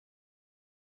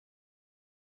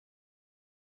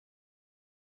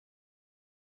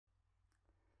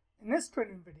In this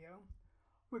training video,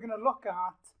 we're going to look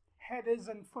at headers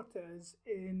and footers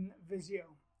in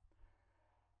Visio.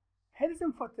 Headers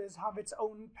and footers have its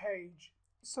own page.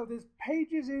 So there's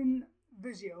pages in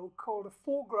Visio called a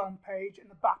foreground page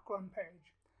and a background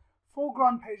page.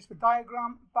 Foreground page is for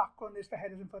diagram, background is for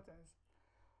headers and footers.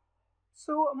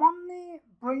 So I'm on the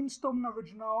brainstorming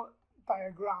original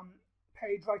diagram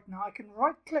page right now. I can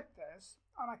right click this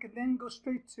and I can then go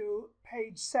straight to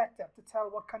page setup to tell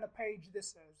what kind of page this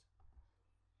is.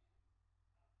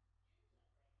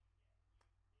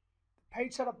 The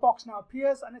page setup box now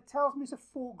appears and it tells me it's a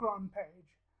foreground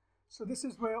page. So this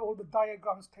is where all the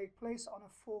diagrams take place, on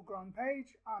a foreground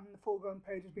page, and the foreground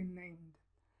page has been named.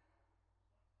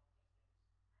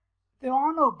 There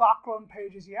are no background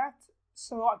pages yet,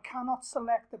 so I cannot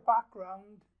select the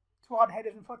background to add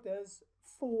headers and footers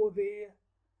for the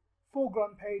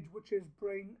foreground page, which is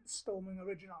brainstorming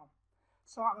original.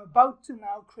 So I'm about to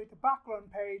now create a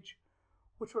background page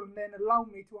which will then allow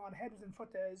me to add headers and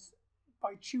footers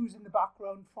by choosing the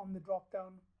background from the drop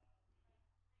down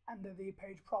under the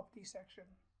page property section.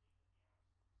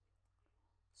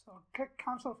 So I'll click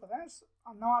cancel for this.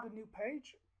 I'll now add a new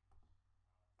page.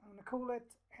 I'm going to call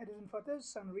it headers and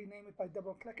footers and rename it by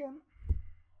double clicking.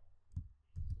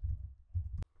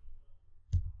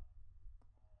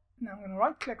 Now I'm going to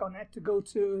right click on it to go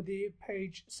to the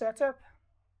page setup.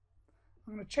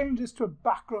 I'm going to change this to a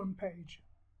background page.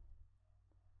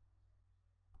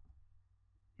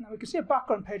 Now we can see a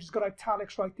background page has got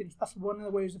italics right in. That's one of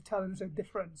the ways of telling us a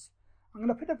difference. I'm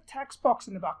going to put a text box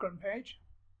in the background page.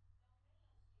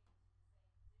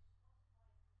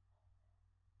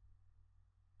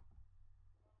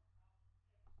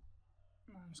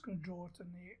 Now I'm just going to draw it on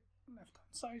the left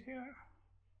hand side here.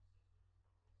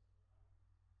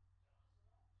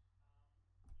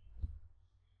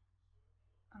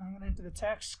 And I'm going to enter the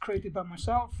text created by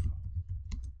myself.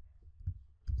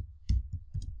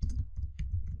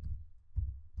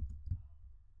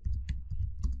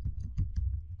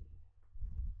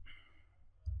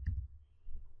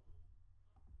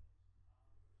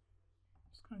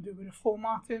 Just going to do a bit of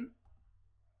formatting.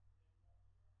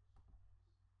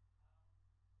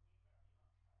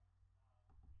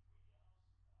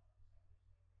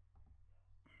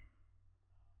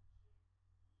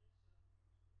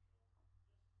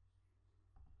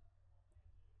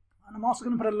 And I'm also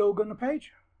going to put a logo on the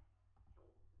page.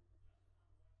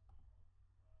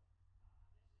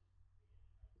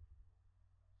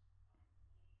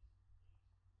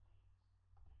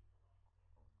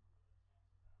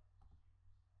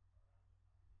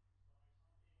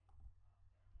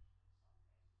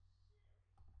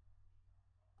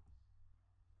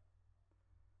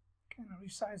 Okay, now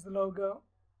resize the logo.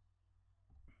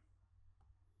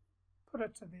 Put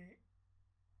it to the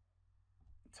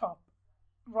top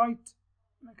right,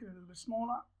 make it a little bit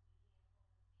smaller.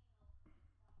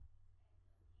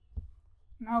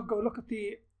 Now go look at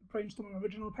the brainstorming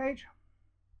original page.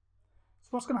 So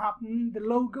what's going to happen, the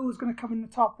logo is going to come in the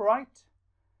top right,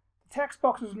 the text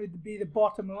box is going to be the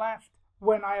bottom left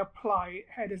when I apply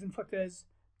headers and footers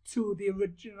to the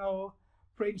original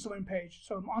brainstorming page.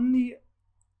 So I'm on the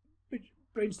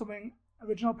brainstorming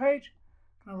original page,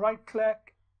 I'm going to right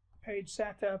click, page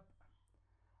setup.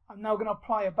 I'm now going to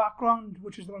apply a background,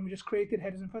 which is the one we just created,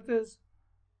 headers and footers.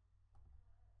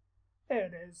 There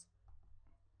it is.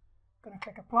 Going to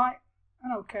click apply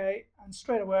and OK, and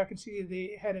straight away I can see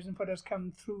the headers and footers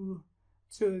come through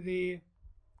to the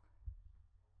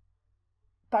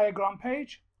diagram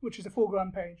page, which is the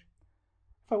foreground page.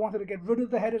 If I wanted to get rid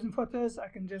of the headers and footers, I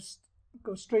can just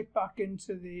go straight back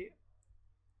into the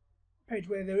page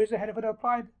where there is a header footer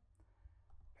applied,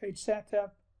 page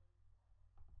setup,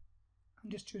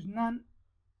 and just choose none,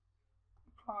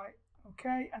 apply,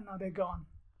 OK, and now they're gone.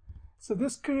 So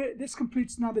this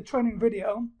completes now the training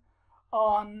video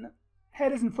on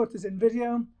headers and footers in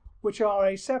Visio, which are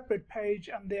a separate page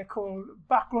and they're called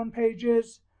background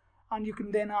pages, and you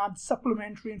can then add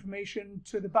supplementary information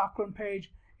to the background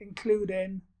page,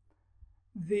 including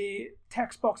the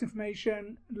text box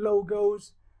information,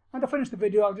 logos, and to finish the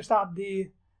video I'll just add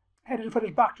the headers and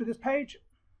footers back to this page.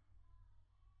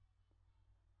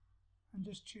 And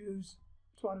just choose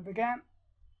to add it again,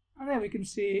 and there we can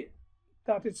see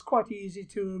that it's quite easy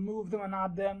to remove them and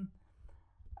add them.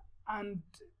 And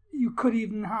you could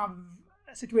even have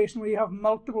a situation where you have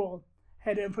multiple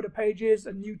header and footer pages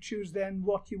and you choose then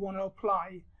what you want to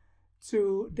apply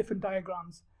to different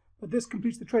diagrams. But this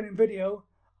completes the training video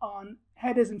on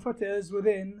headers and footers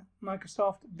within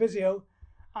Microsoft Visio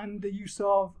and the use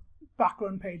of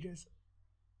background pages.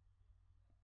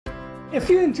 If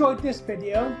you enjoyed this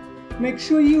video, make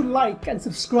sure you like and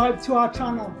subscribe to our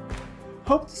channel.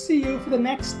 Hope to see you for the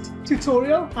next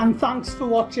tutorial, and thanks for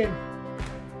watching.